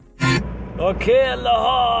Okay,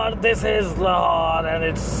 Lahore, this is Lahore, and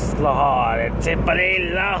it's Lahore. It's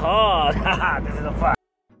Lahore. This is a fun.